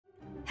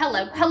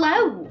Hello,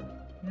 hello!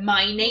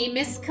 My name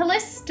is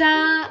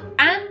Callista,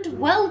 and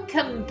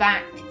welcome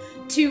back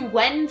to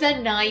When the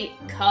Night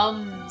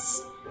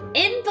Comes.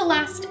 In the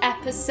last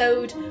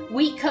episode,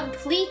 we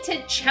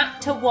completed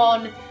Chapter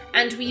 1,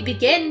 and we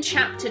begin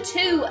Chapter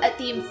 2 at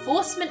the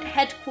Enforcement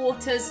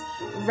Headquarters,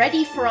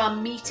 ready for our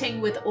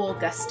meeting with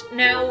August.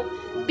 Now,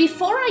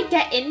 before I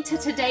get into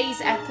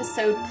today's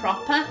episode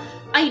proper,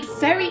 I'd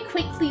very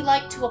quickly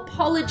like to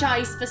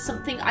apologise for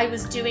something I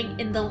was doing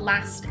in the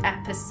last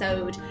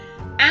episode.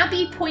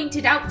 Abby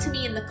pointed out to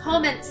me in the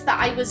comments that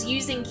I was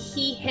using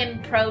he,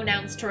 him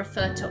pronouns to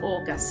refer to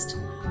August.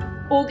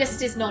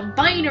 August is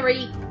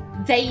non-binary,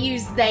 they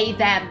use they,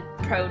 them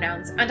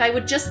pronouns, and I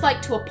would just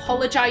like to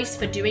apologise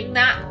for doing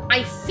that.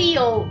 I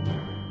feel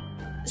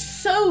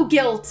so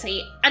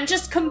guilty and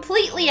just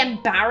completely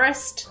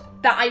embarrassed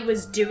that I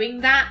was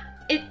doing that.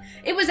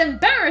 It was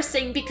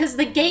embarrassing because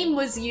the game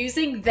was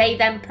using they,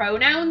 them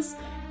pronouns,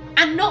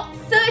 and not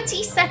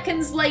 30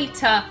 seconds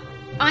later,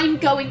 I'm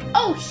going,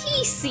 oh,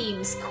 he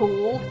seems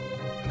cool.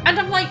 And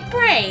I'm like,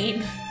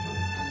 Brain,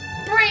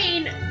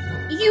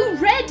 you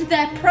read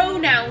their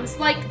pronouns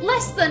like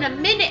less than a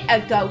minute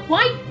ago.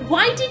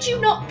 Why did you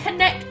not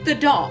connect the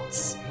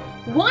dots?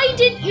 Why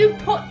didn't you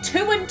put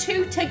 2 and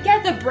 2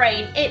 together,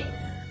 Brain?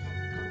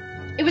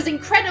 It was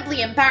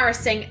incredibly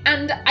embarrassing,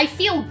 and I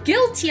feel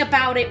guilty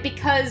about it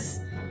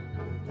because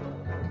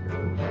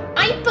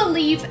I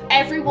believe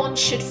everyone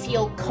should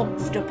feel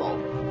comfortable,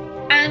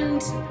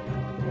 and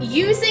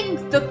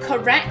using the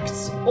correct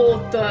or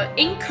the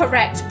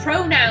incorrect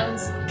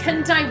pronouns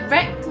can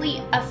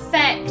directly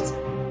affect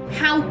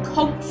how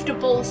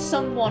comfortable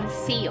someone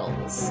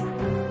feels.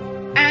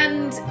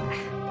 And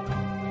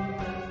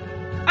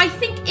I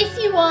think if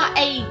you are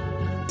a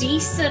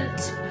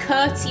decent,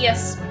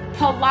 courteous,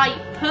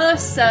 polite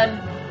person,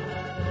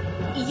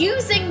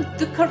 using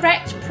the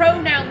correct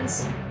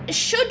pronouns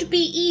should be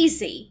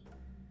easy.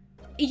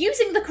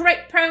 Using the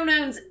correct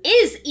pronouns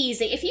is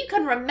easy. If you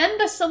can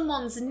remember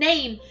someone's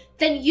name,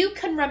 then you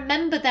can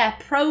remember their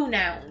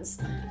pronouns.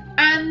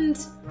 And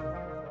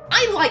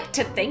I like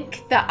to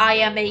think that I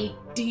am a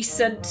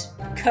decent,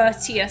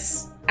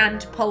 courteous,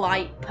 and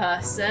polite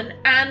person.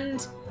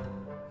 And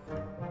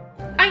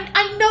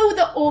I know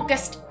that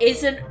August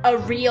isn't a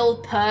real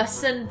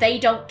person. They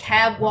don't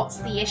care what's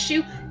the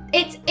issue.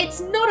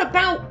 It's not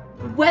about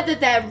whether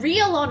they're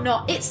real or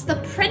not. It's the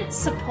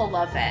principle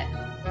of it.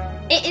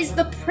 It is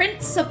the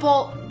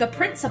principle,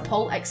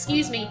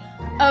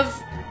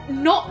 of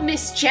not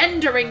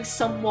misgendering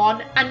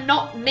someone and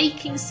not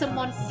making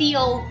someone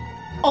feel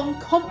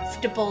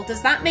uncomfortable.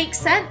 Does that make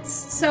sense?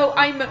 So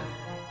I'm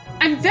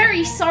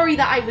very sorry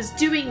that I was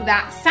doing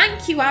that.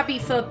 Thank you, Abby,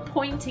 for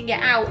pointing it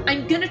out.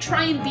 I'm gonna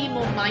try and be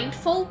more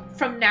mindful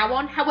from now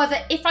on. However,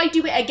 if I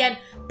do it again,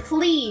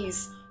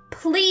 please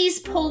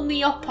pull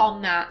me up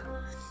on that.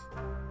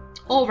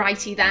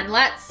 Alrighty then,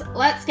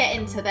 let's get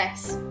into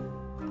this.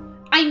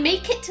 I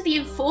make it to the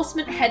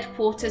enforcement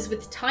headquarters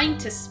with time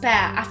to spare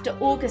after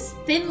August's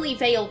thinly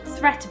veiled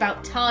threat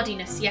about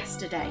tardiness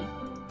yesterday.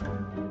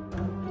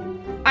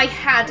 I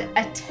had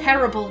a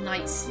terrible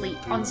night's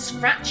sleep on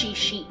scratchy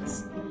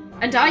sheets,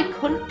 and I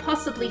couldn't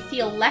possibly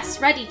feel less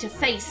ready to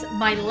face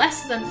my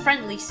less than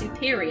friendly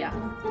superior.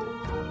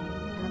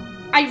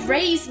 I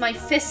raise my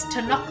fist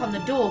to knock on the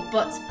door,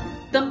 but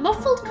the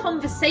muffled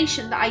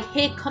conversation that I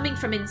hear coming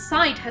from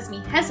inside has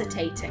me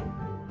hesitating.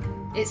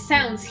 It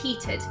sounds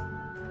heated,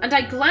 and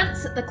I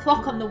glance at the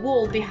clock on the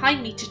wall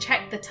behind me to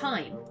check the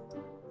time.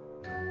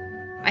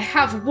 I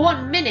have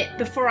 1 minute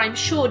before I'm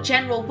sure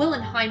General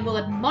Willenheim will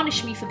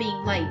admonish me for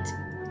being late.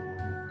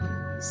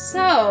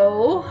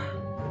 So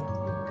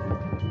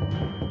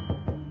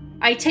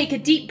I take a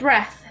deep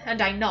breath and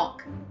I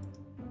knock.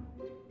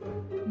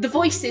 The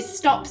voices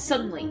stop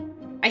suddenly.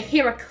 I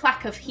hear a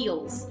clack of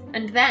heels,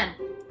 and then...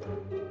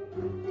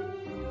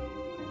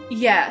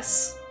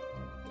 Yes.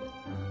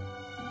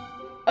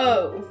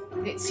 Oh,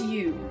 it's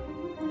you.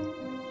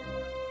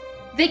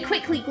 They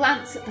quickly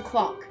glance at the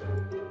clock.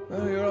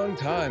 Well, you're on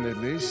time, at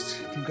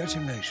least.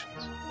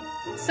 Congratulations.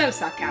 So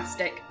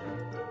sarcastic.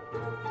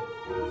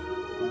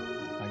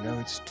 I know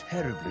it's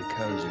terribly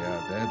cozy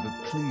out there, but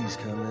please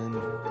come in.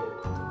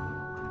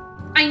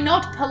 I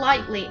nod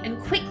politely and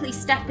quickly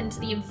step into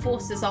the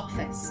enforcer's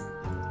office.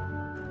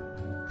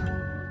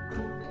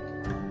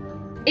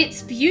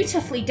 It's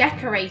beautifully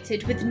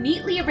decorated with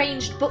neatly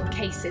arranged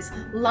bookcases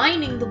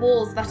lining the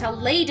walls that are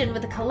laden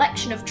with a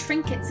collection of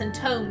trinkets and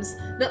tomes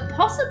that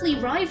possibly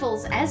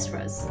rivals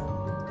Ezra's.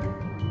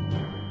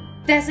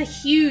 There's a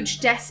huge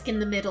desk in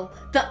the middle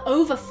that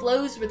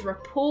overflows with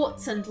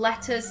reports and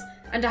letters,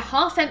 and a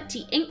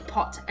half-empty ink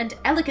pot and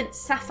elegant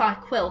sapphire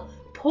quill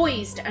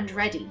poised and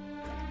ready.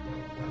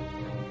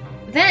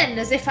 Then,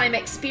 as if I'm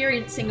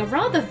experiencing a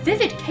rather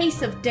vivid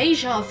case of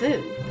déjà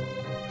vu,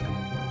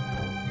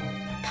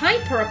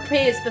 Piper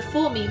appears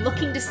before me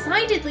looking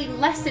decidedly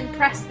less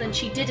impressed than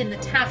she did in the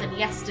tavern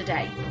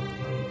yesterday.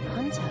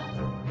 Hunter.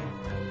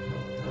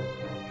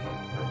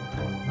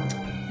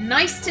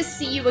 Nice to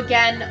see you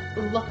again.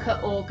 Look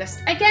at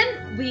August.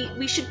 Again,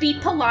 we should be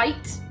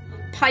polite.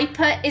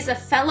 Piper is a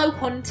fellow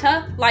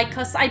hunter like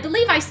us. I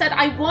believe I said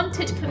I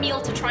wanted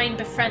Camille to try and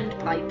befriend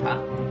Piper.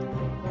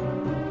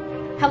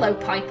 Hello,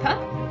 Piper.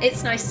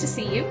 It's nice to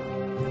see you.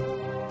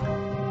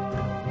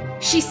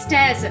 She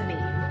stares at me.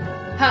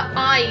 Her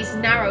eyes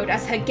narrowed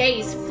as her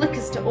gaze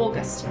flickers to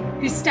August,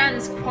 who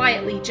stands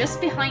quietly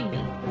just behind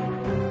me.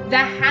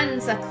 Their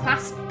hands are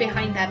clasped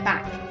behind their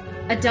back,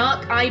 a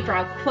dark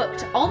eyebrow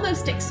quirked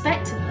almost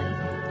expectantly.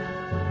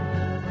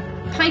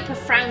 Piper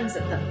frowns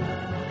at them,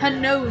 her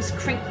nose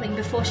crinkling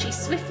before she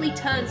swiftly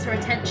turns her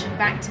attention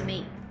back to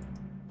me.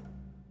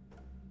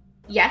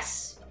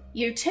 Yes,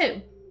 you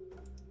too.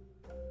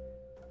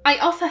 I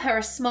offer her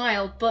a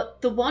smile,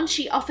 but the one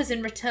she offers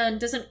in return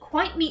doesn't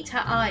quite meet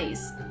her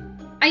eyes.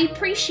 I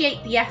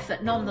appreciate the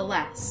effort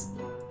nonetheless.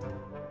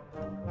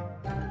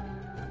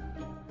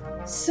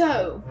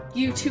 So,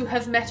 you two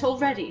have met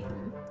already?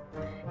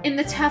 In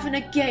the tavern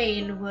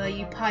again, were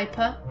you,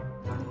 Piper?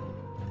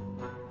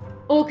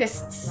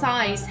 August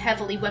sighs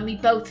heavily when we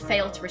both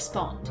fail to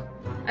respond,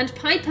 and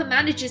Piper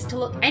manages to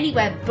look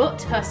anywhere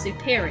but her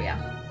superior.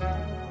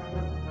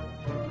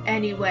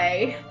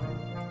 Anyway...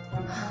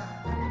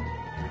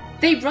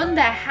 They run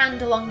their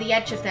hand along the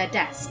edge of their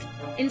desk,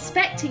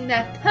 inspecting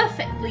their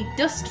perfectly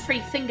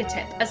dust-free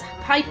fingertip as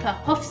Piper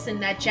huffs in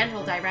their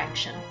general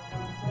direction.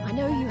 I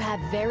know you have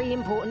very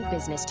important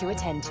business to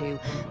attend to,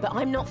 but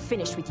I'm not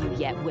finished with you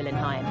yet,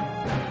 Willenheim.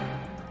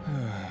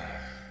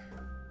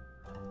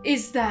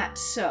 Is that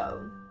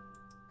so?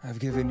 I've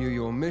given you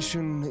your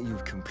mission,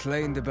 you've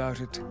complained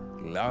about it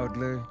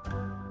loudly.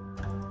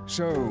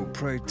 So,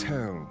 pray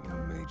tell,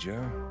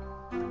 Major,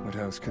 what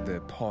else could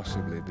there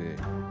possibly be?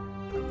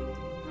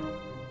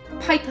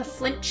 Piper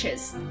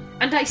flinches,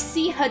 and I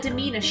see her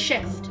demeanour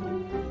shift,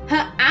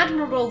 her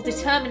admirable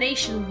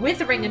determination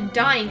withering and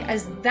dying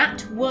as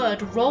that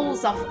word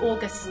rolls off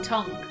August's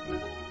tongue.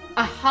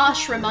 A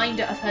harsh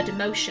reminder of her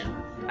demotion,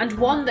 and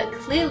one that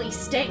clearly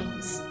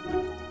stings.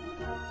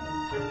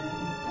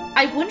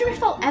 I wonder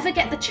if I'll ever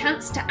get the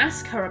chance to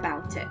ask her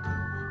about it,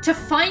 to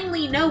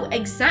finally know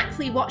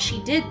exactly what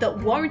she did that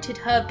warranted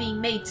her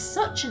being made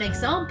such an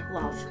example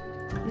of.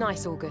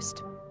 Nice,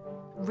 August.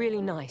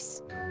 Really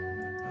nice.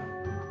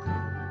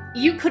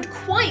 You could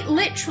quite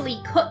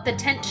literally cut the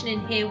tension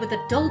in here with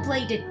a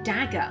dull-bladed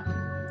dagger.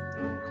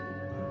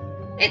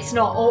 It's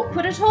not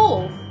awkward at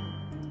all.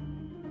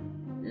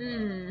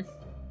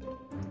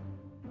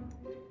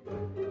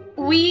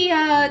 We,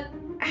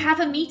 have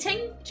a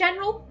meeting,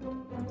 General?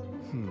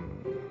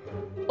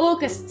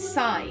 August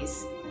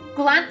sighs,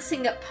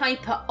 glancing at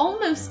Piper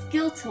almost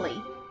guiltily,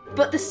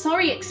 but the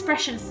sorry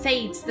expression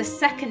fades the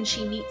second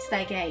she meets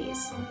their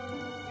gaze.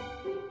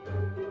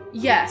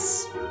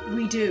 Yes,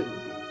 we do.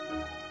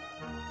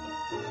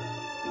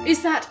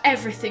 Is that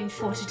everything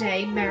for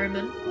today,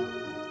 Merriman?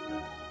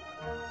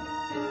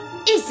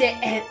 Is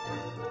it?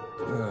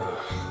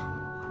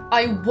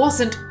 I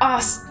wasn't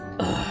asked.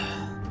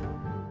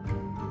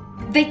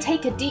 They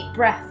take a deep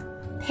breath,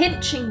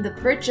 pinching the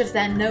bridge of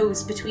their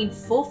nose between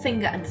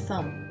forefinger and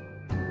thumb.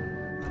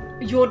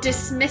 You're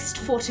dismissed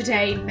for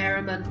today,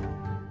 Merriman.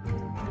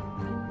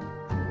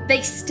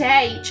 They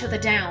stare each other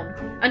down,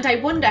 and I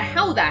wonder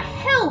how the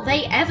hell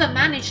they ever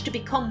managed to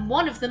become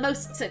one of the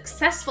most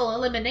successful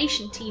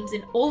elimination teams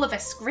in all of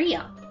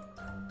Escria.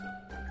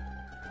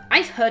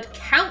 I've heard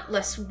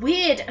countless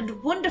weird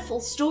and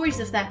wonderful stories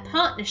of their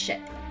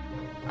partnership,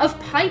 of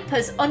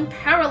Piper's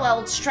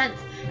unparalleled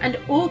strength and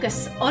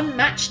August's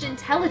unmatched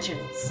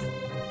intelligence.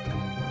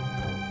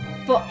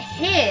 But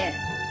here,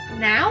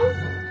 now?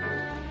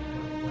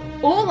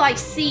 All I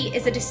see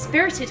is a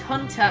dispirited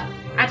hunter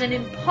and an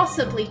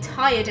impossibly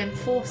tired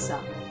enforcer.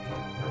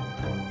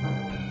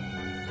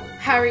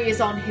 Harry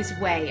is on his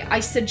way. I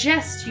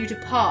suggest you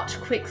depart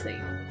quickly.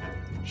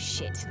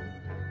 Shit.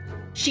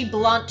 She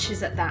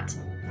blanches at that,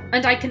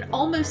 and I can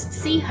almost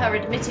see her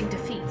admitting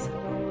defeat.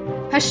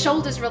 Her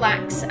shoulders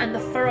relax and the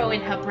furrow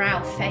in her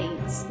brow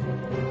fades.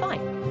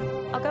 Fine.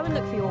 I'll go and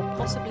look for your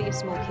possibly a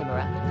small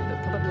chimera,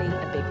 but probably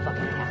a big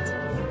fucking cat.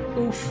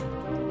 Oof.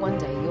 One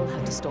day you'll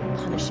have to stop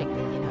punishing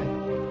me, you know.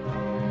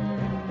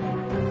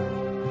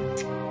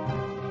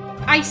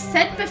 I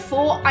said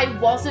before I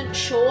wasn't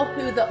sure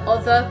who the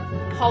other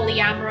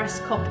polyamorous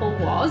couple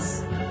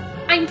was.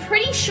 I'm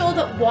pretty sure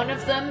that one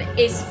of them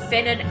is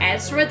Finn and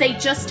Ezra. They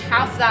just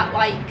have that,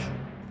 like...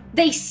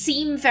 They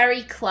seem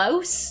very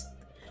close.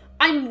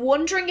 I'm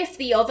wondering if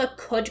the other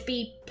could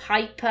be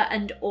Piper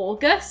and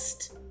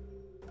August.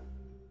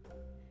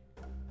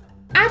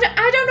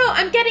 I don't know.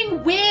 I'm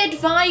getting weird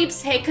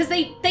vibes here because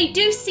they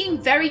do seem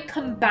very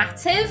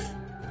combative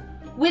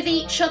with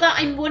each other.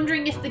 I'm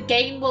wondering if the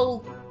game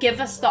will give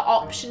us the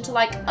option to,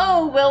 like,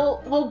 oh,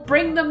 we'll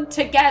bring them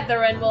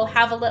together and we'll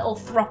have a little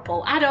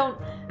throuple. I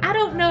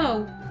don't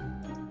know.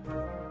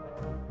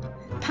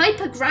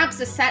 Piper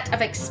grabs a set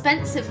of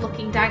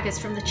expensive-looking daggers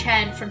from the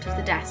chair in front of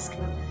the desk,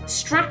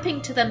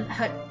 strapping to them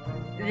her...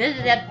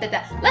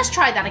 Let's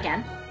try that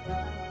again.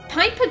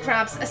 Piper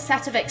grabs a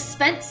set of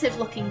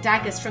expensive-looking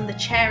daggers from the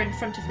chair in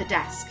front of the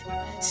desk,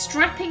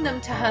 strapping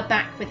them to her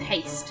back with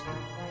haste.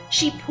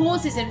 She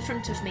pauses in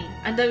front of me,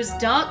 and those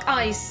dark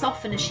eyes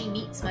soften as she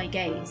meets my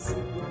gaze.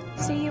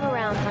 See you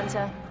around,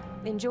 Hunter.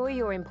 Enjoy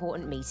your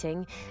important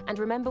meeting, and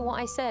remember what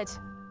I said.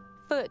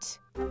 Foot.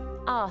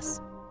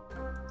 Ass.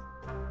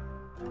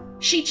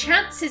 She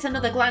chances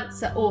another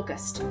glance at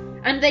August,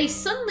 and they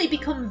suddenly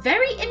become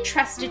very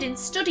interested in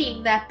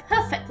studying their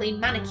perfectly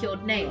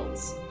manicured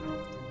nails.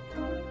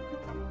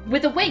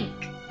 With a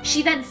wink,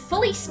 she then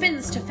fully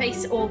spins to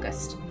face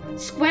August,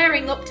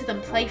 squaring up to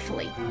them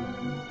playfully.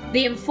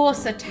 The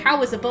enforcer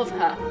towers above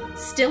her,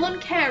 still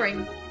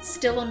uncaring,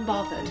 still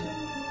unbothered.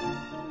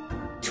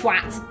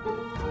 Twat.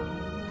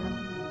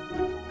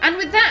 And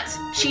with that,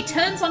 she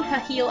turns on her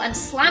heel and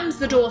slams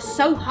the door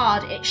so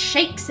hard it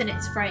shakes in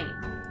its frame.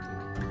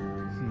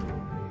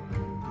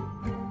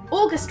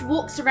 August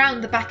walks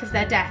around the back of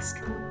their desk,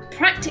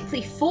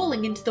 practically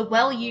falling into the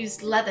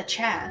well-used leather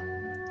chair.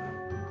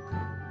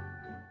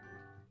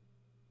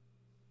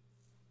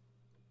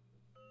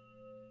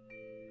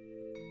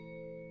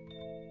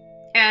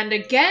 And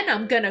again,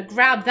 I'm gonna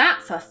grab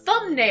that for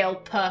thumbnail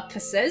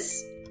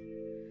purposes.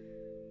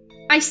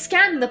 I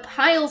scan the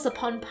piles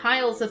upon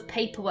piles of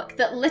paperwork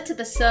that litter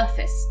the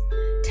surface,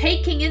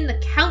 taking in the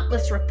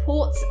countless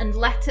reports and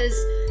letters,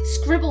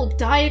 scribbled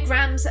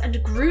diagrams,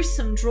 and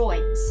gruesome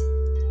drawings.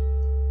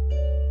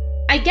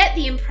 I get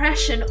the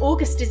impression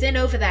August is in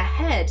over their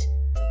head.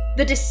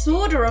 The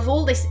disorder of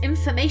all this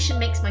information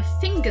makes my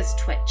fingers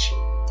twitch.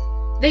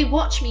 They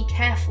watch me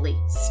carefully,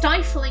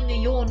 stifling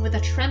a yawn with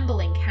a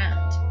trembling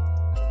hand.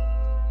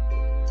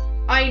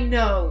 I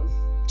know.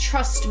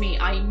 Trust me,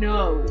 I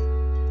know.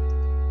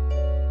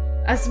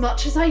 As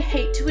much as I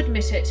hate to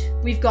admit it,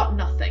 we've got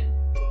nothing.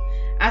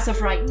 As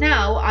of right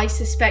now, I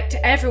suspect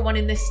everyone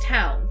in this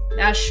town,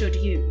 as should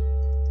you.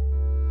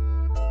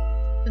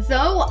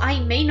 Though I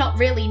may not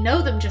really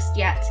know them just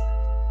yet,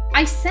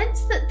 I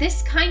sense that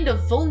this kind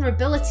of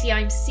vulnerability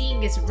I'm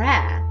seeing is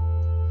rare.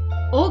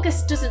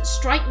 August doesn't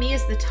strike me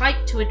as the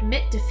type to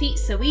admit defeat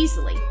so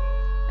easily,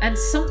 and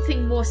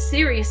something more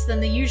serious than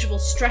the usual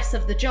stress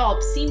of the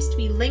job seems to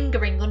be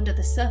lingering under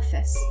the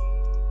surface.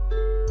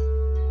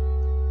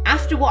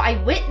 After what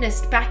I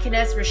witnessed back in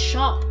Ezra's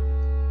shop,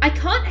 I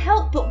can't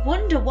help but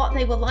wonder what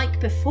they were like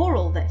before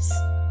all this.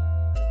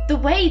 The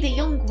way the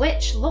young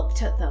witch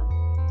looked at them.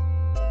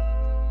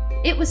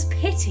 It was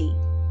pity.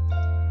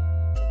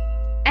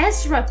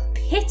 Ezra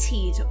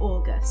pitied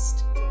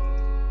August.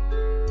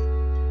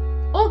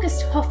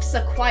 August huffs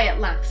a quiet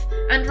laugh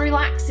and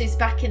relaxes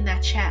back in their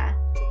chair,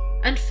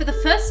 and for the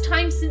first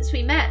time since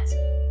we met,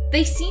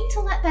 they seem to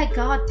let their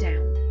guard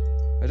down.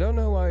 I don't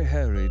know why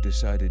Harry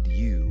decided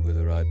you were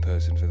the right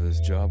person for this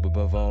job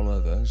above all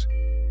others,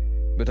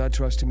 but I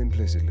trust him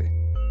implicitly.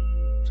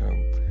 So,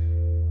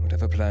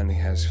 whatever plan he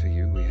has for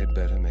you, we had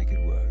better make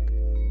it work.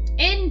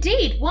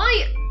 Indeed,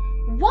 why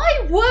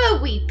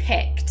were we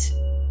picked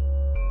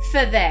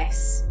for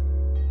this?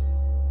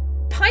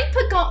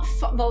 Piper got,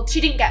 well, she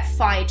didn't get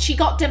fired, she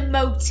got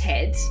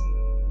demoted.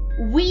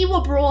 We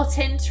were brought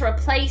in to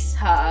replace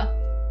her.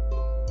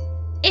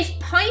 If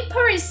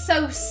Piper is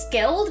so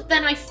skilled,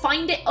 then I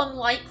find it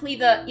unlikely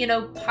that, you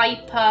know,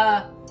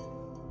 Piper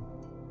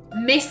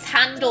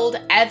mishandled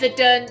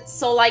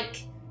evidence or,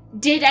 like,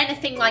 did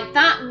anything like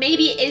that.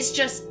 Maybe it is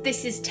just,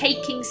 this is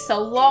taking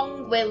so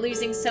long, we're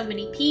losing so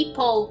many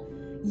people,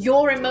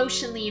 you're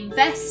emotionally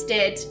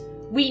invested,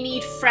 we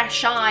need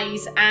fresh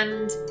eyes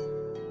and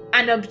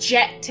an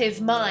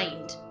objective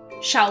mind,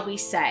 shall we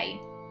say.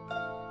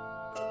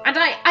 And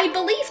I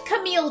believe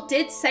Camille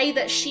did say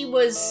that she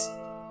was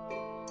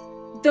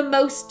the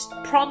most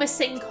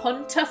promising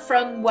hunter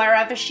from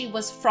wherever she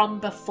was from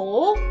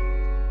before.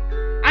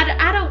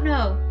 I don't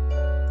know.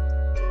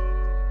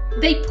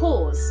 They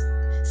pause,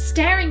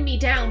 staring me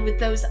down with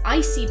those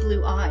icy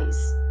blue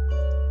eyes.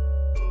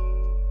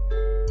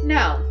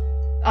 Now,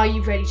 are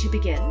you ready to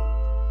begin?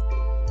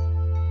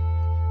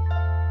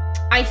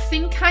 I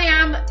think I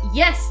am.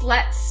 Yes,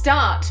 let's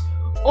start.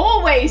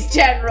 Always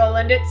general,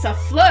 and it's a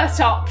flirt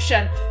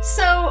option.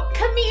 So,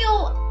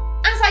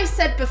 Camille, as I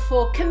said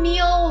before,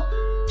 Camille,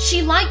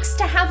 she likes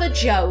to have a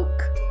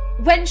joke.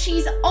 When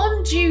she's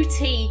on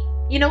duty,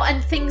 you know,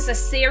 and things are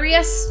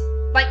serious,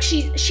 like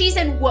she's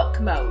in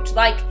work mode.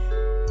 Like,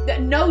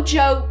 no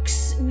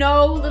jokes,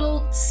 no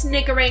little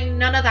sniggering,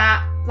 none of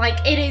that. Like,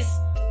 it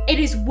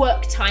is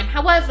work time.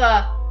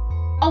 However,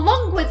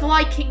 along with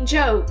liking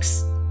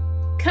jokes,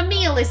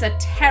 Camille is a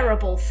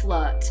terrible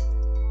flirt.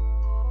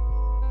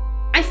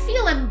 I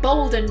feel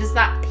emboldened as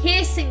that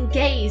piercing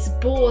gaze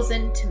bores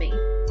into me,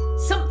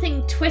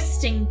 something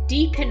twisting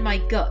deep in my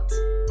gut.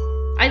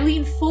 I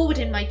lean forward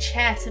in my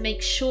chair to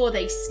make sure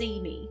they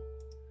see me.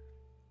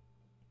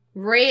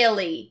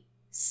 Really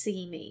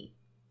see me.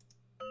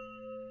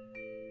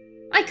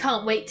 I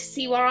can't wait to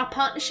see where our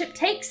partnership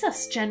takes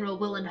us, General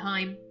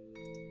Willenheim.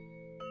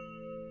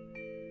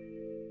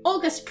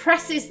 August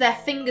presses their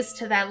fingers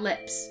to their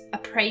lips,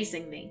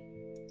 appraising me.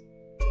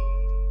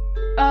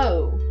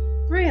 Oh,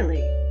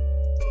 really?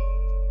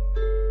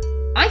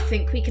 I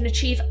think we can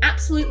achieve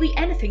absolutely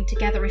anything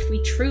together if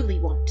we truly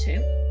want to.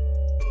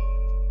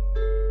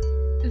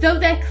 Though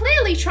they're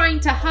clearly trying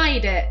to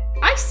hide it,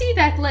 I see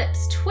their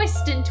lips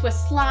twist into a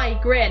sly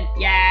grin.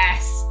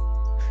 Yes.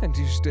 And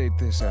you state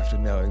this after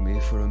knowing me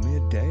for a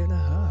mere day and a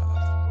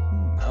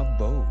half. How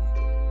bold.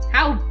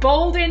 How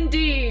bold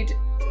indeed.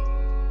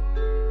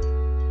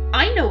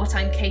 I know what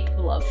I'm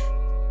capable of,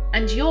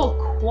 and you're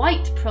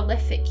quite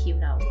prolific, you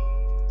know.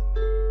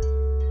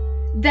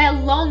 Their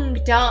long,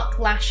 dark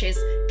lashes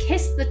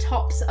kiss the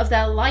tops of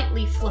their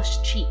lightly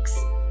flushed cheeks,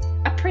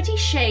 a pretty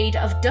shade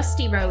of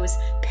dusty rose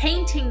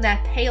painting their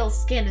pale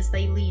skin as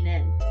they lean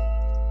in.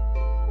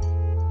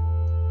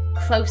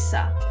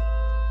 Closer.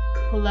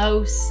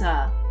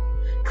 Closer.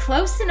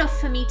 Close enough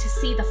for me to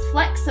see the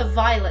flecks of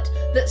violet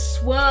that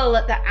swirl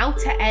at the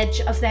outer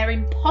edge of their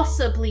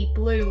impossibly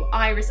blue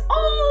iris.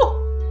 Oh!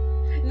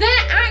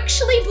 They're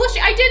actually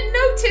blushing! I didn't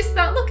notice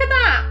that! Look at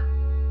that!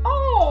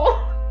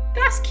 Oh!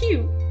 That's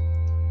cute.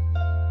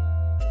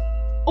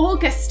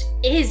 August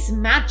is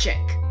magic,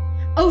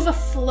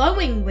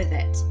 overflowing with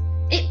it.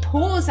 It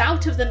pours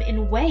out of them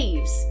in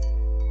waves.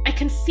 I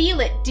can feel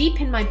it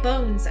deep in my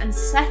bones and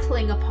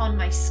settling upon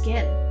my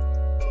skin.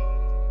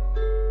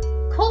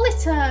 Call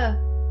it a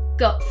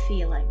gut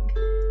feeling.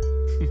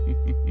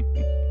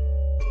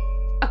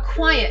 A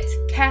quiet,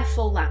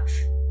 careful laugh,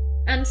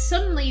 and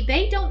suddenly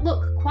they don't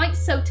look quite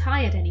so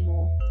tired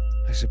anymore.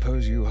 I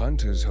suppose you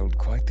hunters hold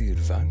quite the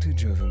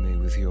advantage over me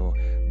with your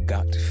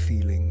gut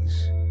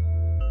feelings,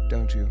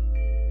 don't you?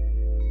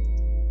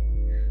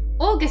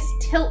 August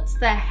tilts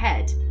their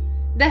head,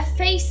 their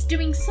face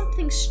doing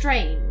something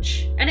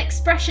strange, an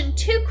expression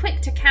too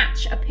quick to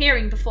catch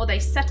appearing before they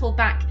settle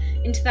back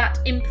into that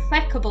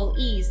impeccable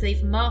ease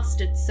they've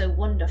mastered so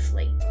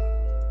wonderfully.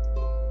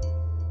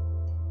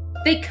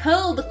 They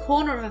curl the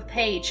corner of a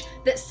page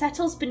that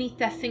settles beneath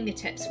their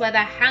fingertips where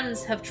their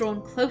hands have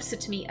drawn closer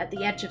to me at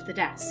the edge of the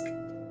desk.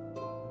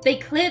 They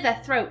clear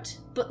their throat,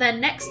 but their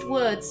next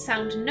words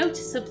sound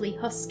noticeably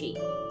husky.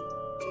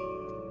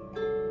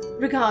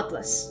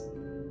 Regardless,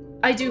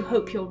 I do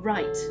hope you're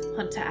right,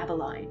 Hunter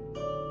Aberline.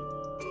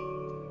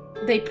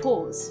 They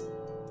pause.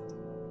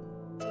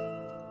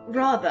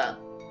 Rather,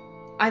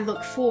 I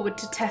look forward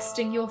to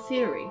testing your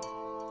theory.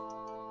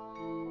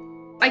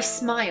 I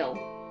smile,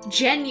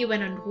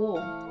 genuine and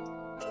warm.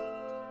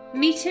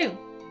 Me too.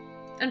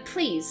 And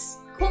please,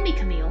 call me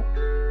Camille.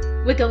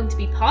 We're going to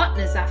be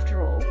partners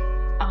after all,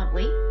 aren't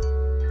we?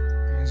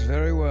 That's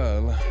very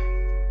well,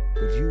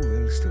 but you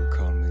will still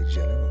call me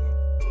General.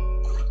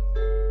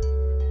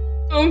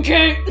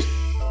 Okay.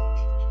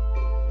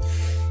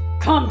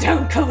 Calm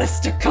down,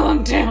 Callista,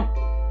 calm down.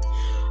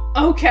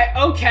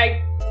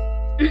 Okay.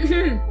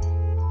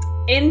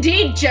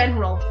 Indeed,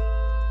 General.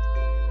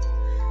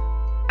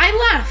 I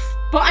laugh,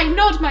 but I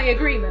nod my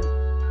agreement.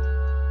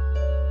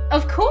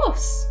 Of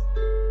course,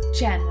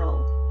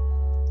 General.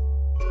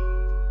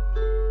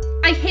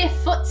 I hear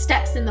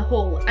footsteps in the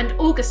hall, and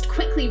August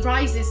quickly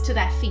rises to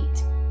their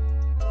feet.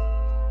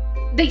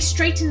 They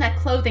straighten their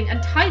clothing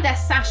and tie their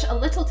sash a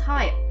little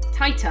tighter.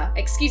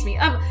 Excuse me.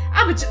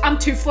 I'm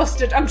too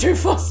flustered.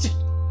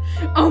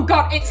 Oh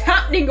God, it's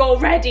happening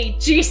already.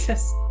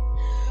 Jesus.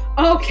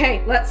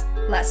 Okay, let's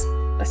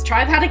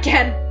try that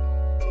again.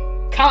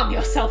 Calm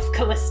yourself,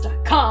 Callista.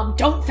 Calm.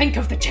 Don't think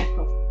of the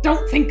General.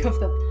 Don't think of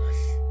them.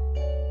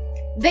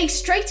 They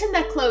straighten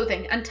their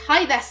clothing and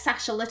tie their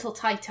sash a little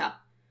tighter.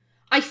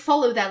 I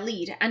follow their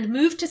lead and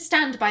move to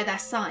stand by their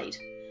side,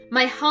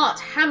 my heart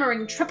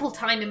hammering triple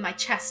time in my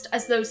chest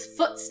as those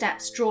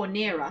footsteps draw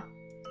nearer.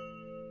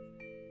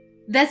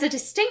 There's a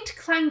distinct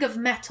clang of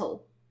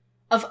metal,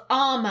 of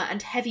armour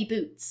and heavy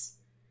boots.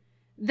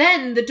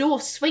 Then the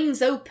door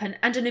swings open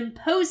and an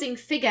imposing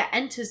figure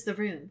enters the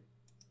room.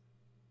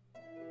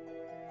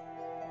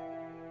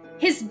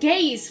 His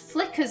gaze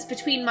flickers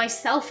between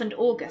myself and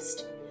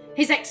August,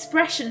 his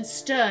expression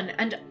stern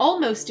and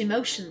almost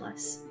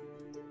emotionless.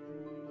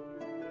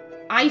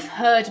 I've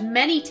heard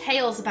many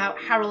tales about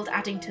Harold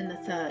Addington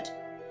III,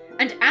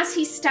 and as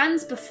he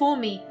stands before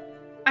me,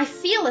 I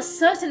feel a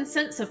certain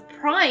sense of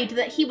pride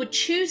that he would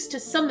choose to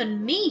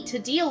summon me to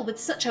deal with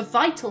such a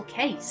vital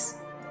case.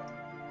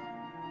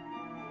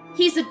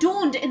 He's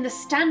adorned in the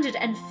standard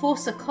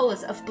Enforcer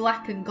colours of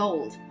black and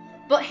gold,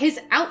 but his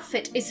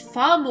outfit is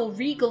far more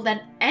regal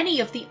than any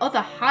of the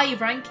other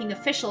high-ranking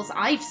officials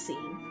I've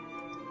seen.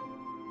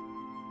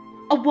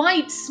 A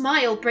wide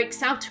smile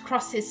breaks out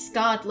across his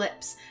scarred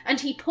lips, and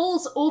he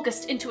pulls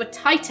August into a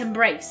tight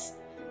embrace,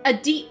 a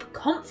deep,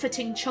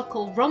 comforting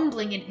chuckle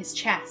rumbling in his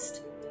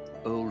chest.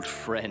 Old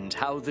friend,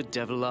 how the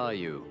devil are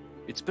you?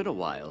 It's been a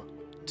while.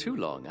 Too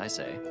long, I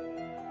say.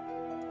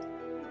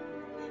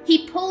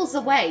 He pulls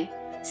away,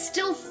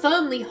 still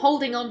firmly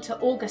holding on to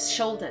August's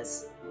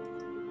shoulders.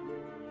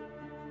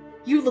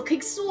 You look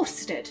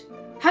exhausted.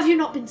 Have you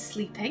not been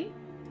sleeping?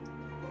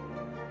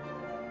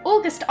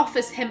 August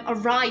offers him a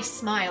wry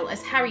smile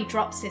as Harry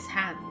drops his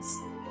hands.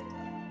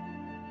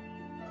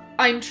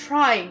 I'm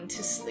trying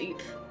to sleep.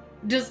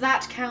 Does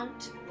that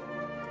count?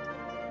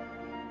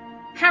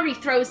 Harry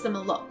throws them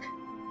a look.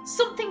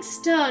 Something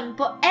stern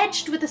but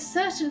edged with a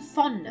certain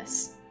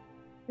fondness.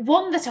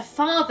 One that a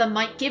father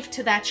might give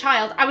to their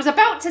child. I was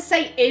about to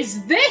say,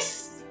 is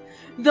this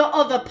the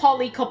other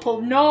poly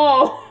couple?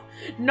 No!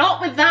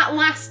 Not with that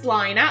last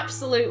line,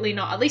 absolutely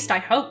not. At least I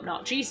hope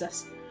not,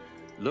 Jesus.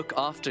 Look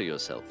after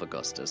yourself,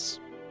 Augustus.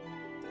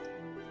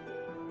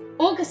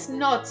 August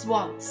nods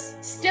once,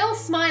 still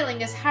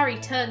smiling as Harry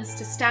turns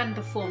to stand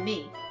before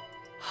me.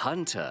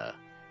 Hunter,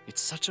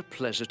 it's such a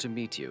pleasure to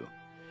meet you.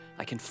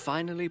 I can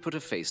finally put a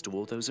face to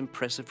all those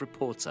impressive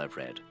reports I've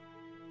read.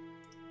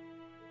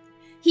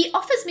 He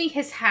offers me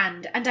his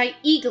hand, and I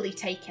eagerly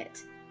take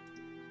it.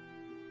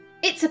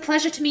 It's a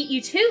pleasure to meet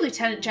you too,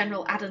 Lieutenant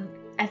General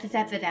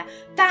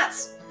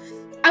That's...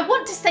 I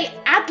want to say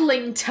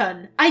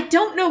Adlington. I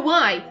don't know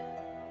why.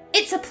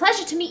 It's a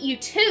pleasure to meet you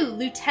too,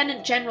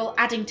 Lieutenant General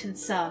Addington,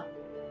 sir.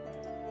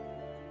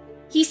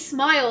 He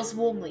smiles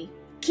warmly,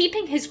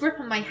 keeping his grip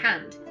on my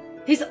hand,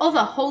 his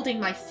other holding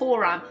my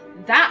forearm.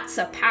 That's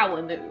a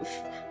power move.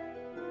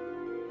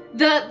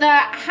 The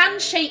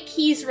handshake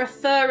he's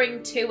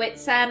referring to,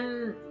 it's,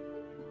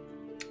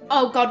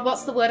 oh god,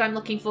 what's the word I'm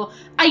looking for?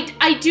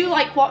 I do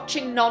like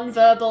watching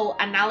non-verbal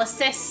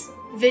analysis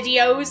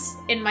videos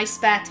in my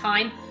spare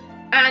time.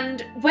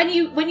 And when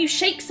you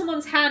shake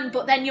someone's hand,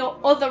 but then your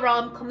other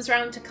arm comes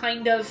around to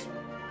kind of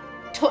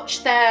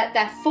touch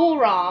their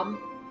forearm,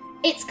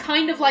 it's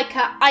kind of like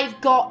a, I've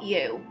got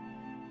you.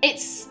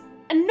 It's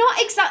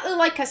not exactly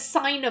like a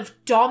sign of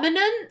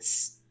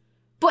dominance,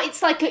 but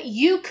it's like a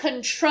you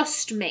can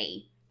trust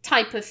me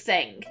type of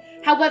thing.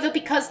 However,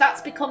 because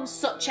that's become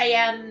such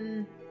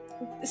a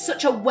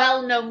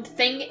well-known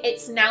thing,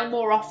 it's now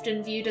more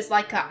often viewed as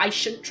like a, I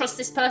shouldn't trust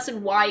this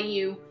person, why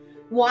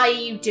are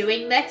you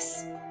doing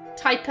this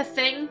type of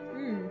thing.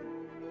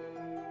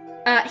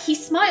 He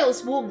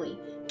smiles warmly,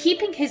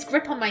 keeping his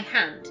grip on my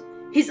hand,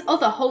 his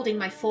other holding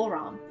my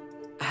forearm.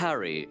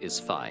 Harry is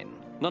fine.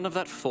 None of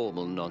that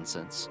formal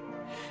nonsense.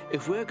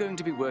 If we're going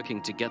to be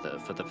working together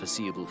for the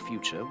foreseeable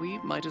future, we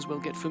might as well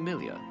get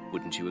familiar,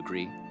 wouldn't you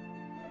agree?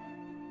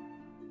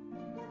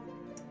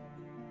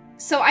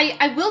 So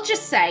I will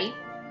just say,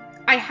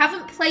 I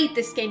haven't played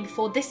this game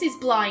before. This is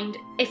blind.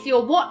 If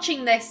you're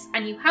watching this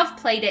and you have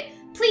played it,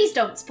 please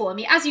don't spoil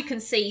me. As you can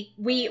see,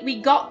 we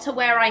got to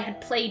where I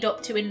had played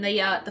up to in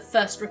the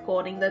first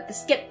recording. The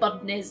skip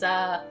button is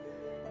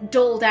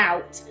dulled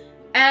out.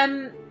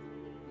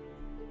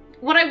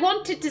 What I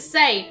wanted to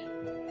say,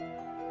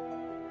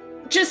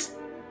 just,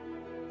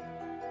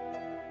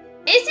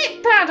 is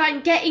it bad I'm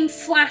getting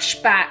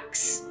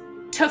flashbacks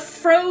to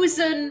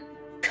Frozen,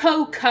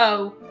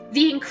 Coco,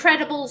 The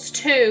Incredibles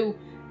 2,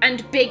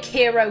 and Big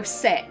Hero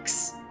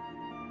 6?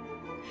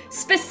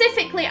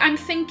 Specifically, I'm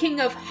thinking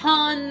of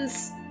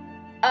Hans,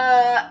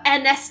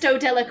 Ernesto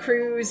de la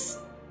Cruz,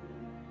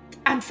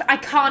 and I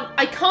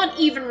can't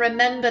even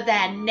remember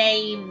their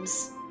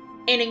names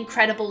in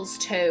Incredibles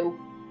 2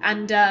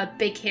 and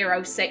Big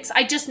Hero 6.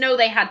 I just know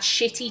they had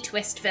shitty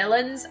twist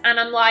villains, and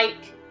I'm like,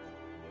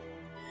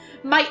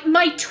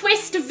 my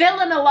twist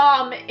villain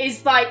alarm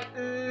is like,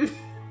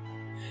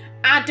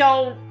 I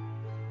don't.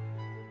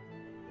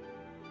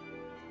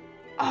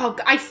 Oh,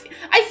 I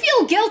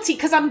feel guilty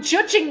because I'm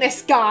judging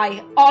this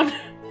guy on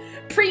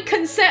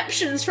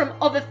preconceptions from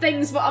other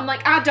things, but I'm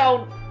like, I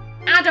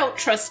don't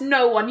trust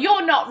no one.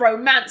 You're not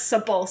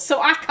romanceable,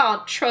 so I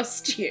can't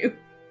trust you.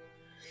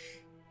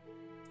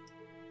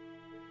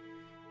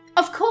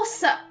 Of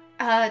course,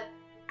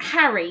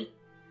 Harry.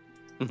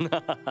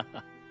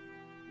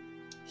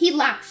 He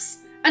laughs,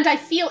 and I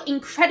feel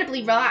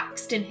incredibly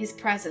relaxed in his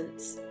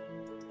presence.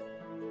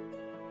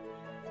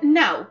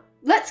 Now,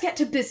 let's get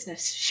to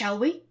business, shall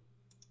we?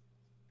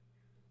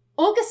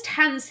 August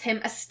hands him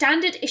a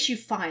standard issue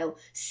file,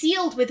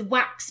 sealed with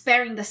wax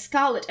bearing the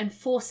Scarlet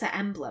Enforcer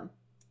emblem.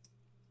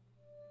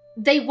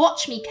 They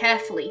watch me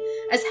carefully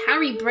as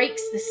Harry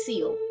breaks the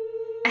seal,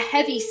 a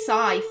heavy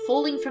sigh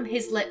falling from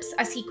his lips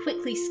as he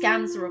quickly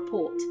scans the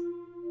report.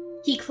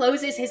 He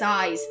closes his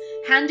eyes,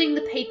 handing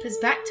the papers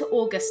back to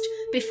August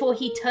before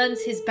he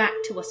turns his back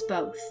to us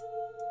both.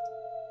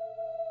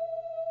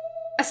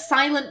 A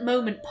silent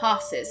moment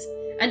passes,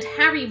 and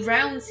Harry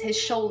rounds his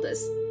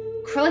shoulders,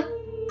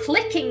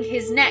 clicking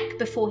his neck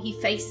before he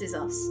faces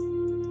us.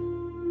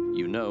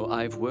 You know,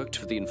 I've worked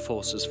for the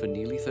Enforcers for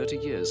nearly 30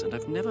 years, and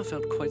I've never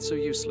felt quite so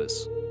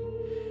useless.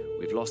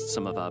 We've lost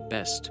some of our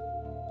best,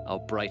 our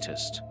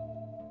brightest,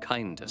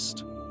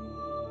 kindest.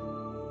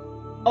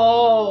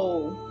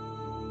 Oh.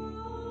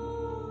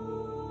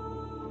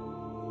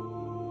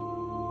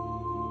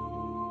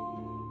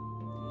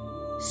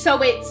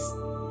 So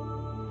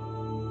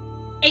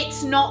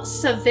it's not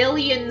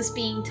civilians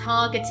being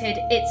targeted,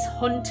 it's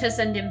hunters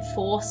and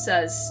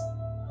enforcers.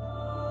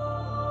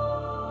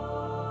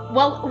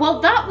 Well,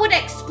 that would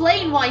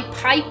explain why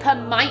Piper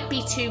might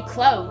be too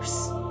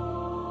close.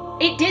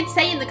 It did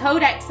say in the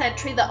Codex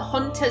entry that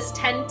hunters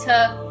tend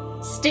to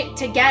stick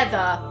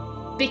together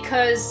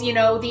because, you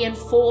know, the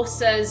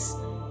enforcers,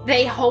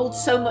 they hold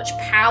so much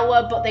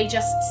power, but they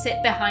just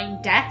sit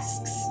behind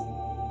desks.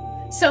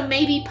 So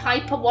maybe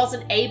Piper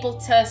wasn't able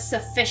to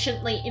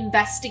sufficiently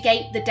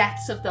investigate the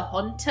deaths of the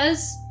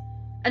hunters,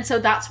 and so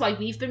that's why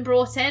we've been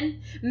brought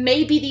in.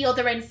 Maybe the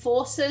other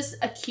enforcers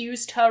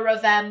accused her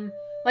of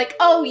Like,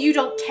 oh, you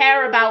don't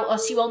care about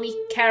us, you only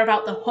care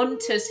about the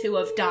hunters who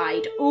have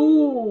died.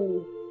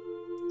 Ooh.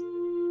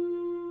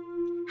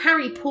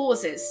 Harry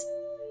pauses,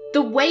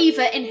 the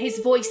waver in his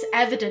voice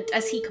evident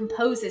as he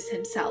composes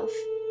himself.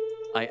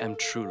 I am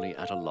truly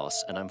at a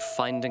loss, and I'm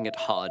finding it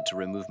hard to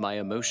remove my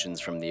emotions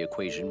from the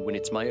equation when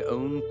it's my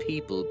own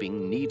people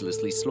being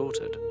needlessly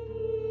slaughtered.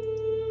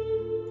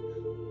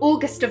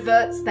 August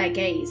averts their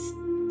gaze,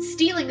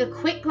 stealing a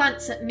quick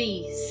glance at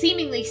me,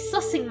 seemingly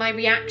sussing my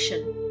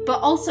reaction, but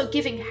also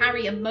giving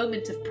Harry a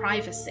moment of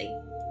privacy.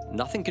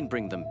 Nothing can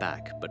bring them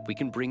back, but we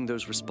can bring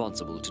those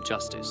responsible to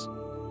justice.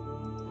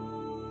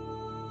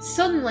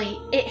 Suddenly,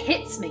 it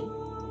hits me.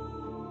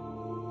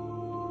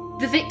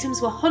 The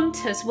victims were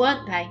hunters,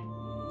 weren't they?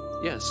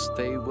 Yes,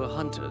 they were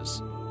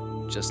hunters,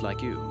 just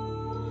like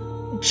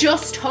you.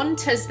 Just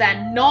hunters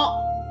then, not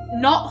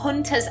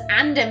hunters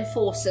and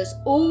enforcers.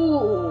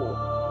 Ooh.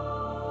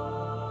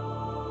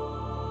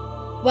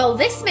 Well,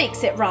 this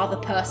makes it rather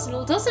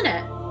personal, doesn't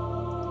it?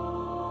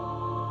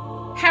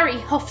 Harry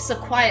huffs a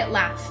quiet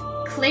laugh,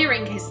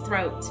 clearing his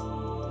throat.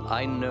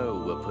 I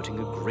know we're putting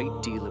a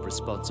great deal of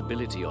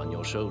responsibility on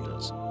your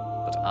shoulders,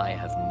 but I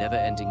have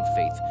never-ending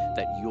faith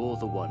that you're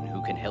the one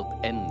who can help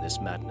end this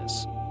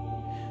madness.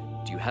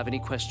 Do you have any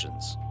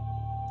questions?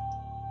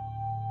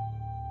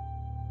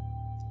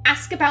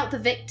 Ask about the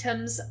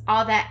victims.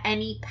 Are there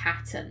any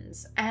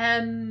patterns?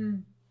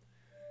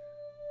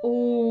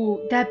 Ooh,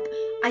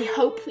 I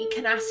hope we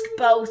can ask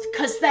both,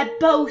 because they're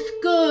both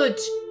good.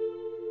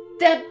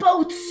 They're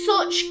both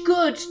such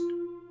good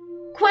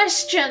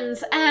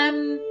questions.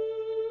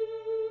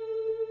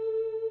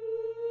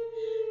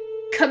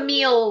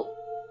 Camille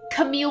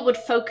would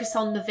focus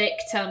on the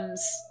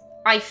victims,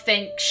 I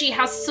think. She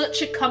has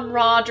such a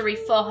camaraderie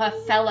for her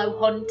fellow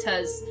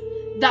hunters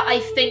that I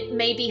think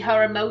maybe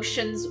her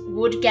emotions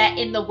would get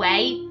in the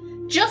way.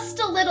 Just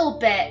a little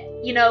bit,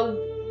 you know,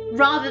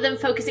 rather than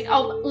focusing,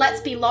 oh,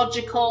 let's be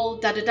logical,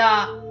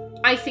 da-da-da.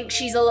 I think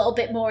she's a little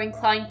bit more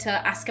inclined to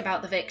ask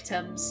about the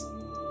victims.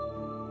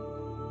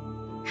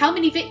 How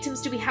many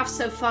victims do we have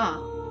so far?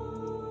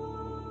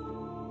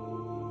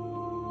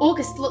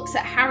 August looks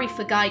at Harry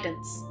for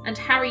guidance, and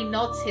Harry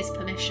nods his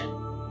permission.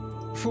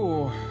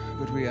 4,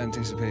 but we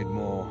anticipate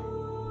more.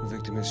 The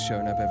victim has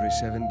shown up every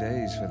 7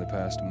 days for the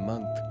past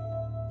month.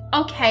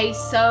 Okay,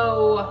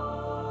 so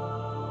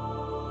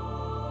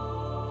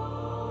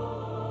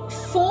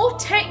 4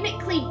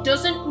 technically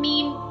doesn't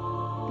mean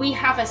we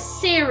have a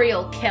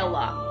serial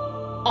killer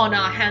on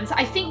our hands.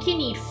 I think you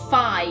need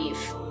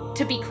 5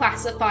 to be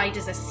classified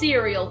as a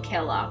serial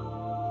killer,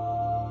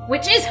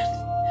 which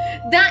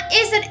that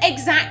isn't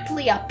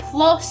exactly a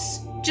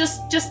plus,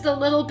 just a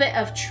little bit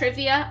of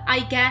trivia,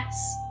 I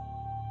guess.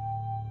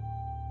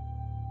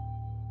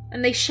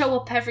 And they show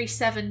up every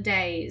 7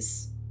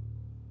 days.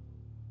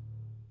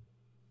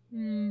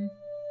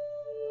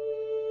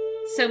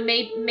 So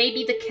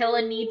maybe the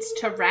killer needs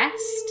to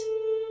rest?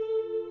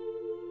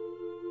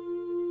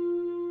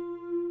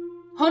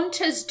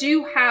 Hunters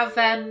do have,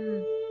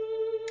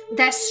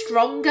 they're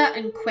stronger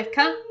and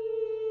quicker.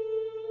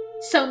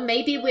 So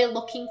maybe we're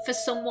looking for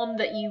someone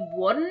that you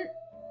wouldn't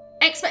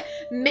expect.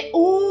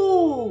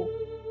 Ooh!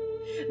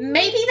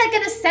 Maybe they're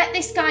gonna set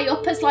this guy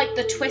up as like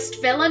the twist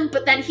villain,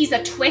 but then he's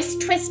a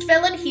twist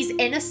villain. He's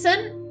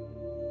innocent.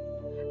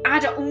 I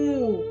don't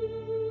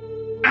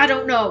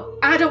know.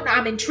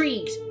 I'm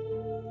intrigued.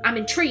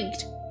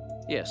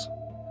 Yes,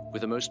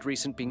 with the most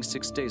recent being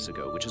 6 days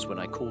ago, which is when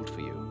I called for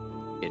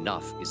you.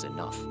 Enough is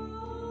enough.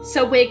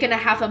 So we're gonna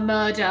have a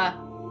murder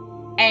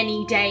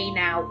any day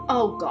now.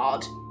 Oh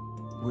God.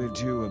 We're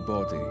due a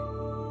body,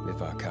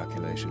 if our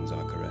calculations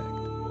are correct.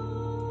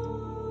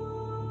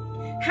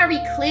 Harry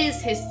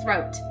clears his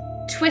throat,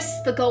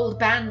 twists the gold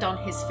band on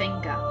his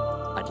finger.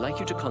 I'd like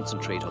you to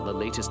concentrate on the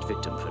latest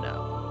victim for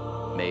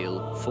now.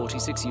 Male,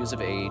 46 years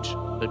of age,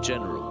 a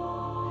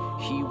general.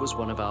 He was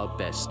one of our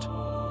best.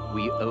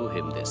 We owe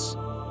him this.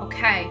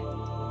 Okay.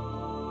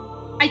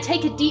 I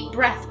take a deep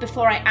breath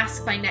before I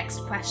ask my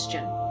next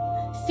question,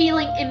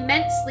 feeling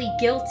immensely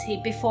guilty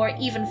before it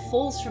even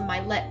falls from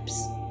my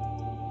lips.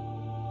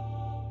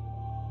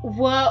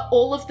 Were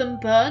all of them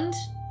burned?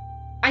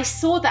 I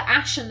saw the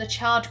ash and the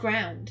charred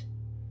ground.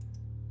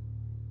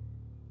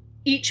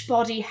 Each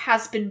body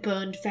has been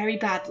burned very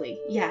badly,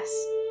 yes,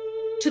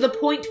 to the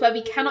point where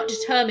we cannot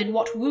determine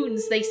what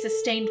wounds they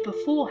sustained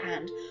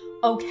beforehand.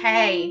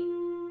 Okay.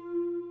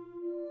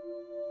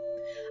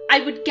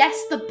 I would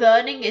guess the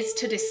burning is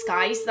to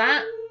disguise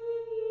that.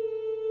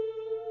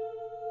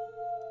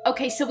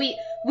 Okay, so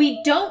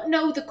we don't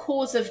know the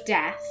cause of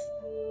death.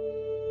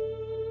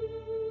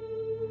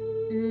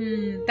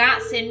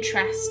 That's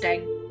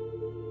interesting.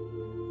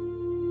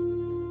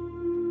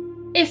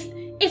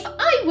 If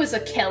I was a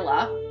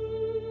killer,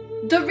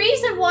 the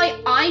reason why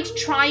I'd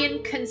try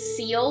and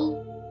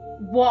conceal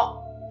what,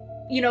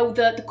 you know,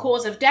 the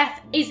cause of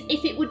death is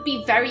if it would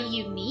be very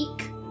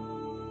unique.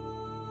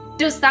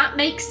 Does that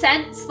make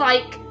sense?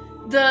 Like,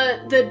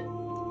 the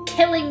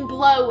killing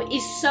blow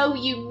is so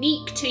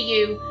unique to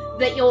you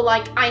that you're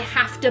like, I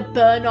have to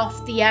burn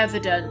off the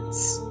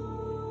evidence.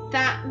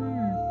 That,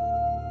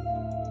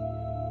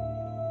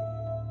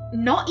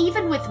 Not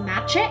even with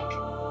magic?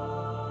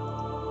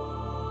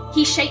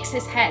 He shakes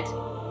his head,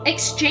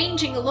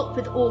 exchanging a look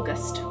with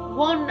August,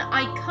 one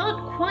I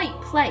can't quite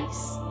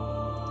place.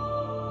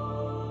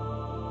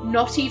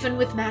 Not even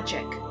with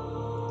magic.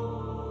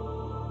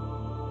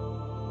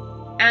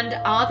 And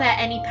are there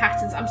any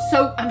patterns? I'm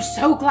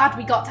so glad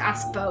we got to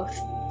ask both.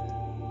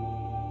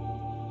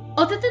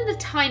 Other than the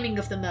timing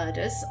of the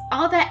murders,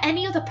 are there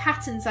any other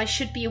patterns I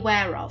should be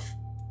aware of?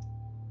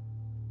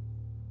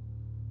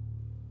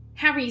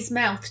 Harry's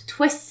mouth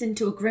twists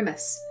into a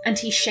grimace, and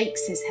he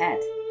shakes his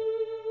head.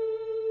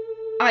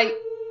 I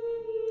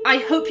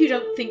hope you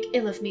don't think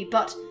ill of me,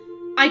 but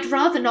I'd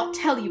rather not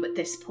tell you at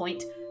this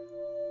point.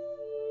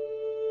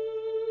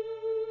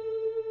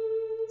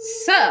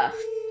 Sir,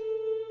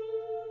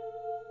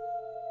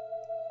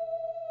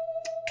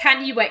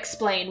 can you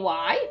explain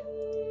why?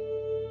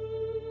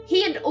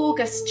 He and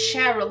August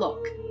share a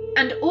look,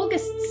 and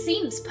August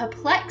seems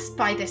perplexed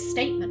by this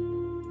statement.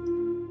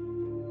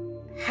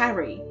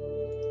 Harry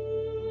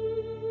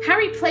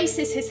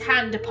places his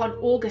hand upon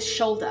August's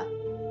shoulder,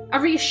 a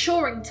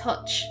reassuring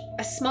touch,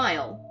 a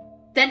smile.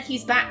 Then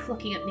he's back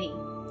looking at me.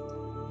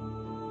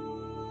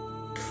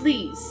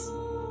 Please,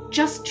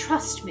 just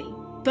trust me,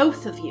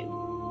 both of you.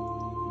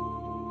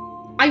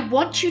 I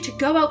want you to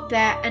go out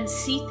there and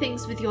see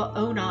things with your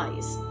own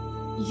eyes.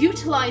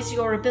 Utilize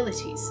your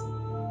abilities.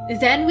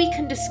 Then we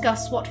can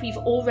discuss what we've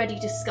already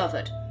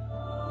discovered.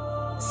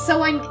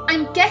 So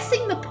I'm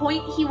guessing the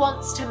point he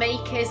wants to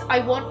make is I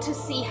want to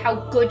see how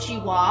good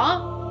you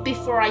are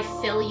before I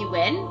fill you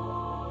in.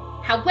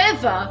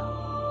 However,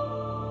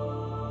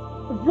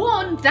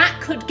 one, that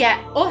could get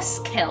us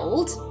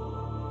killed.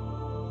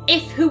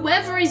 If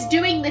whoever is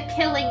doing the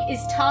killing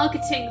is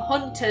targeting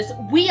hunters,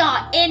 we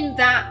are in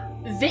that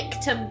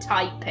victim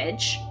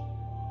typage.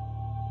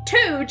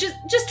 Two,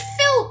 just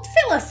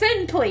fill us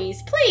in,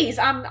 please. Please,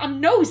 I'm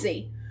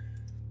nosy.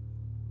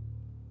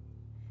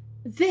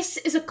 This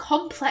is a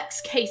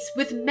complex case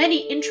with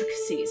many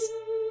intricacies,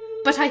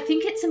 but I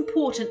think it's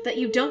important that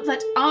you don't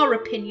let our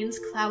opinions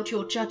cloud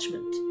your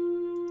judgment.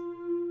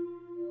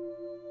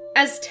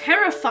 As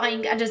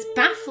terrifying and as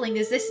baffling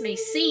as this may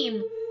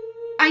seem,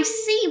 I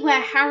see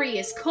where Harry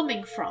is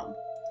coming from.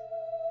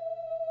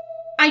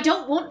 I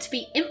don't want to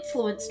be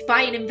influenced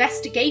by an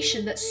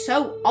investigation that's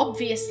so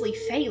obviously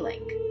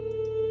failing.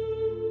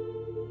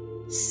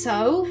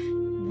 So,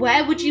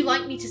 where would you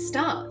like me to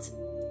start?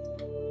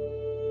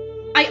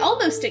 I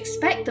almost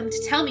expect them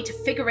to tell me to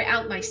figure it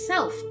out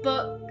myself,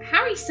 but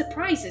Harry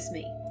surprises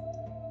me.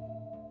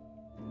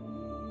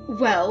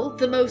 Well,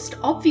 the most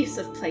obvious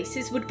of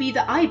places would be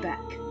the Ibex.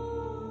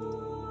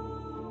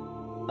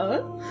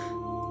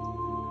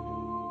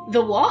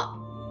 The what?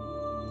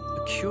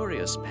 A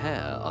curious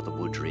pair are the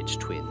Woodridge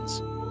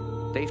twins.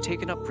 They've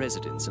taken up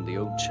residence in the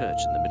old church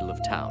in the middle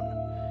of town.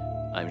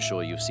 I'm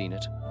sure you've seen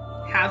it.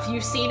 Have you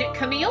seen it,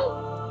 Camille?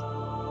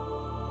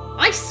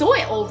 I saw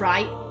it all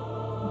right.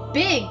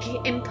 Big,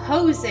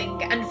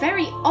 imposing, and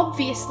very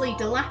obviously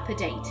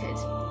dilapidated.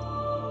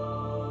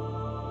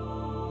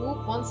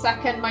 Ooh, 1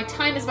 second, my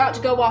time is about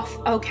to go off.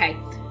 Okay.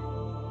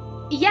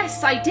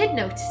 Yes, I did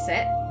notice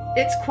it.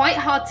 It's quite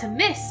hard to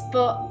miss,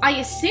 but I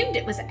assumed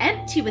it was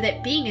empty with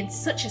it being in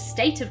such a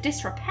state of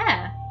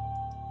disrepair.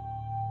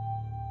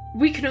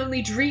 We can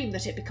only dream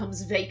that it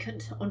becomes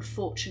vacant,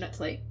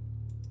 unfortunately.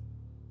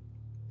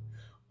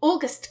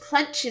 August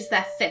clenches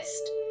their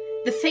fist,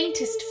 the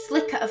faintest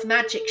flicker of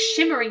magic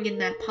shimmering in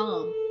their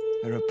palm.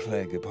 They're a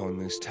plague upon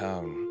this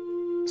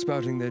town,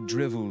 spouting their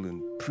drivel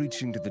and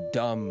preaching to the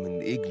dumb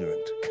and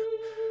ignorant.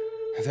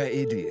 They're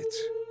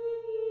idiots.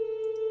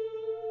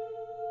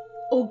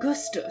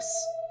 August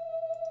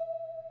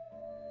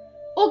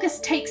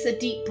takes a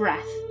deep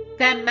breath,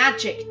 their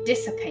magic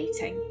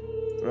dissipating.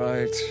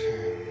 Right,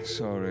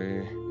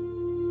 sorry.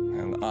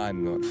 Well,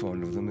 I'm not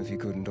fond of them, if you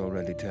couldn't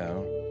already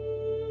tell.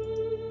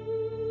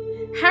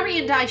 Harry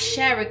and I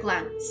share a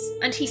glance,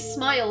 and he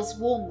smiles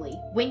warmly,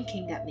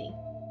 winking at me.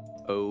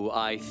 Oh,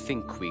 I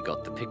think we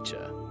got the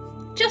picture.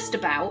 Just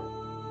about.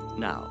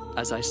 Now,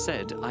 as I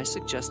said, I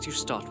suggest you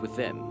start with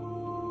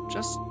them.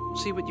 Just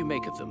see what you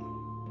make of them.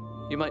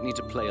 You might need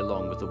to play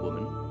along with the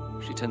woman.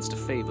 She tends to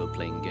favor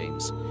playing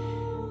games.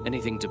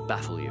 Anything to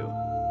baffle you.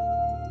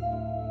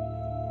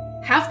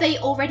 Have they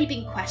already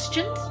been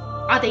questioned?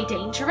 Are they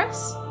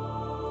dangerous?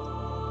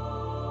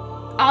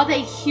 Are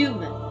they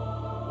human?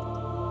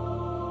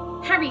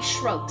 Harry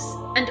shrugs,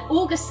 and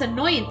August's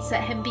annoyance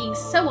at him being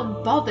so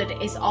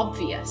unbothered is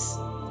obvious.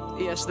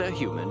 Yes, they're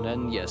human,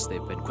 and yes,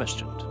 they've been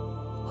questioned.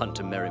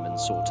 Hunter Merriman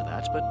saw to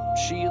that, but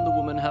she and the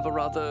woman have a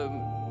rather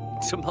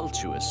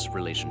tumultuous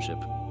relationship.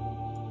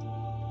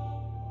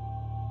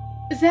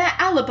 Their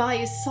alibi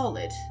is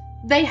solid.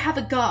 They have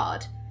a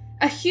guard,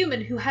 a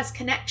human who has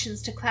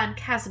connections to Clan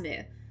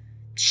Casimir.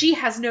 She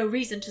has no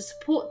reason to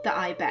support the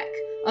Ibex,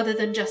 other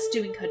than just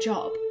doing her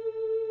job.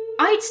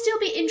 I'd still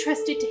be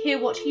interested to hear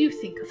what you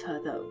think of her,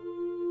 though.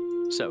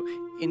 So,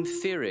 in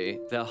theory,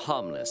 they're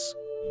harmless,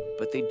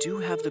 but they do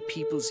have the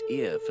people's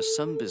ear for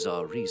some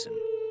bizarre reason.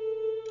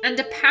 And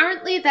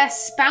apparently they're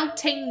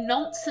spouting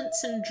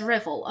nonsense and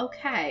drivel,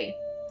 okay.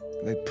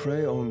 They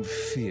prey on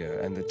fear,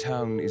 and the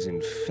town is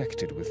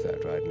infected with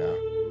that right now.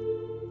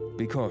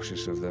 Be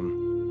cautious of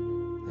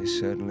them. They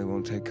certainly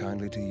won't take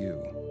kindly to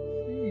you.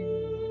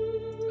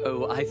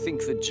 Oh, I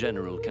think the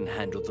General can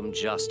handle them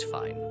just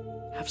fine.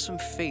 Have some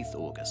faith,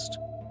 August.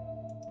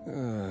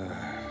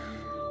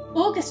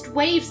 August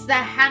waves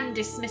their hand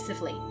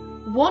dismissively,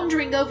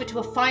 wandering over to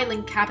a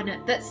filing cabinet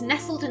that's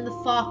nestled in the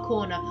far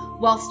corner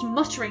whilst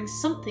muttering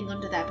something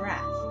under their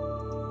breath.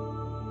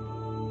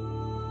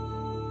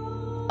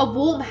 A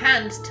warm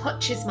hand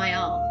touches my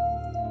arm.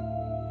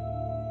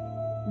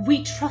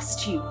 We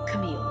trust you,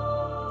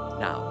 Camille.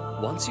 Now,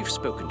 once you've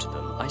spoken to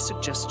them, I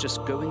suggest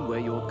just going where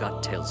your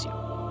gut tells you.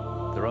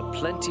 There are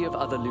plenty of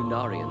other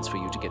Lunarians for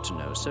you to get to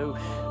know, so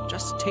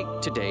just take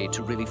today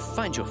to really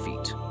find your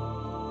feet.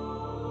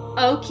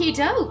 Okie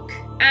doke.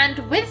 And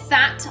with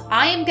that,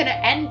 I am going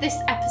to end this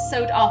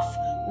episode off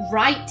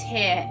right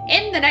here.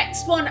 In the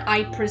next one,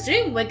 I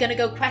presume we're going to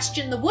go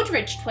question the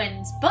Woodridge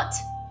twins, but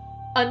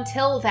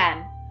until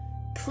then,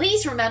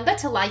 please remember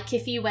to like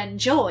if you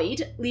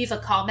enjoyed, leave a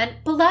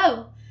comment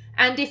below,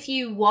 and if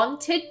you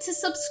wanted to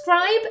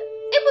subscribe,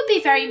 it would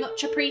be very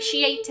much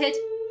appreciated.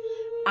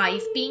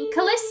 I've been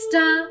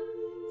Callista.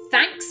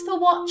 Thanks for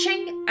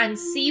watching, and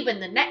see you in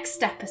the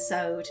next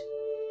episode.